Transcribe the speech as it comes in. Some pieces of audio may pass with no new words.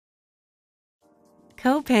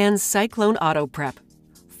COPAN's Cyclone Auto-Prep,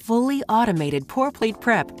 fully automated pour plate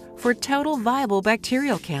prep for total viable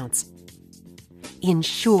bacterial counts.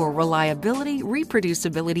 Ensure reliability,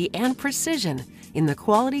 reproducibility, and precision in the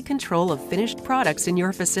quality control of finished products in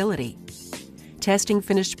your facility. Testing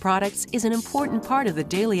finished products is an important part of the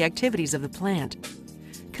daily activities of the plant.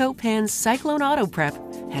 COPAN's Cyclone Auto-Prep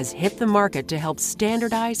has hit the market to help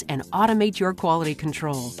standardize and automate your quality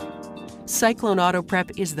control. Cyclone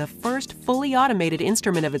Auto-Prep is the first fully automated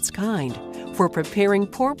instrument of its kind for preparing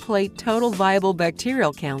pour plate total viable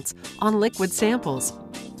bacterial counts on liquid samples.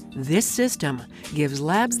 This system gives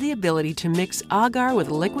labs the ability to mix agar with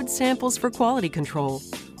liquid samples for quality control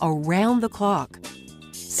around the clock.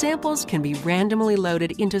 Samples can be randomly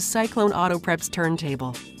loaded into Cyclone Auto-Prep's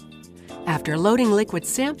turntable. After loading liquid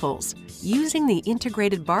samples, using the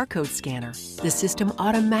integrated barcode scanner, the system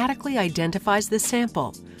automatically identifies the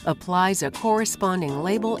sample, applies a corresponding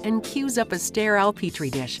label, and queues up a sterile Petri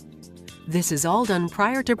dish. This is all done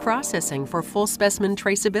prior to processing for full specimen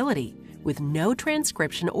traceability, with no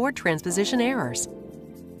transcription or transposition errors.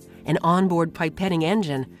 An onboard pipetting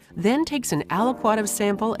engine then takes an aliquotive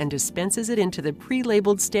sample and dispenses it into the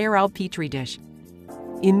pre-labeled sterile Petri dish.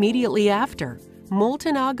 Immediately after,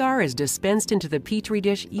 molten agar is dispensed into the Petri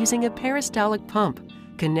dish using a peristaltic pump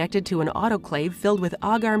connected to an autoclave filled with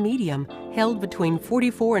agar medium held between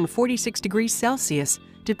 44 and 46 degrees Celsius,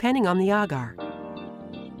 depending on the agar.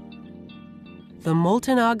 The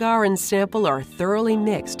molten agar and sample are thoroughly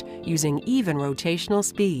mixed using even rotational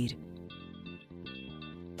speed.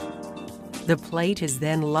 The plate is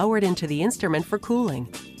then lowered into the instrument for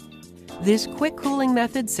cooling. This quick cooling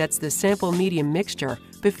method sets the sample medium mixture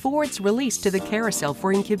before it's released to the carousel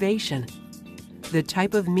for incubation. The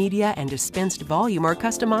type of media and dispensed volume are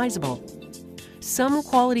customizable. Some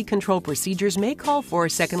quality control procedures may call for a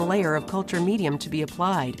second layer of culture medium to be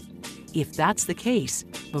applied. If that's the case,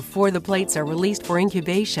 before the plates are released for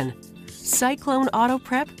incubation, Cyclone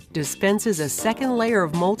Auto-Prep dispenses a second layer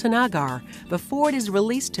of molten agar before it is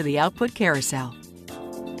released to the output carousel.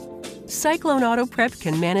 Cyclone Auto-Prep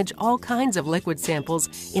can manage all kinds of liquid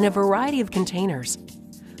samples in a variety of containers.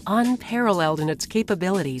 Unparalleled in its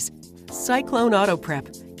capabilities, Cyclone Auto-Prep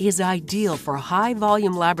is ideal for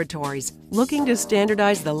high-volume laboratories looking to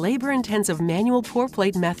standardize the labor-intensive manual pour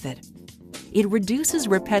plate method. It reduces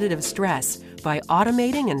repetitive stress by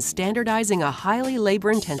automating and standardizing a highly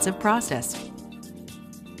labor-intensive process.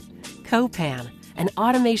 COPAN, an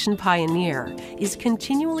automation pioneer, is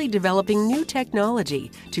continually developing new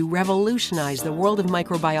technology to revolutionize the world of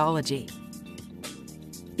microbiology.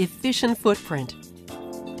 Efficient footprint.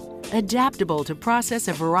 Adaptable to process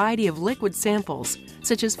a variety of liquid samples,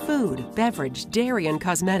 such as food, beverage, dairy, and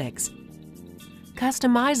cosmetics.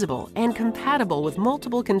 Customizable and compatible with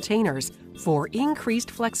multiple containers for increased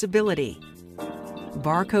flexibility.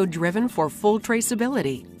 Barcode-driven for full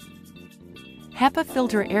traceability. HEPA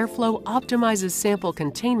filter airflow optimizes sample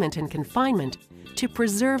containment and confinement to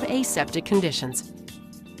preserve aseptic conditions.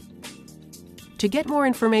 To get more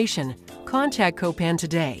information, contact COPAN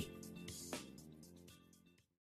today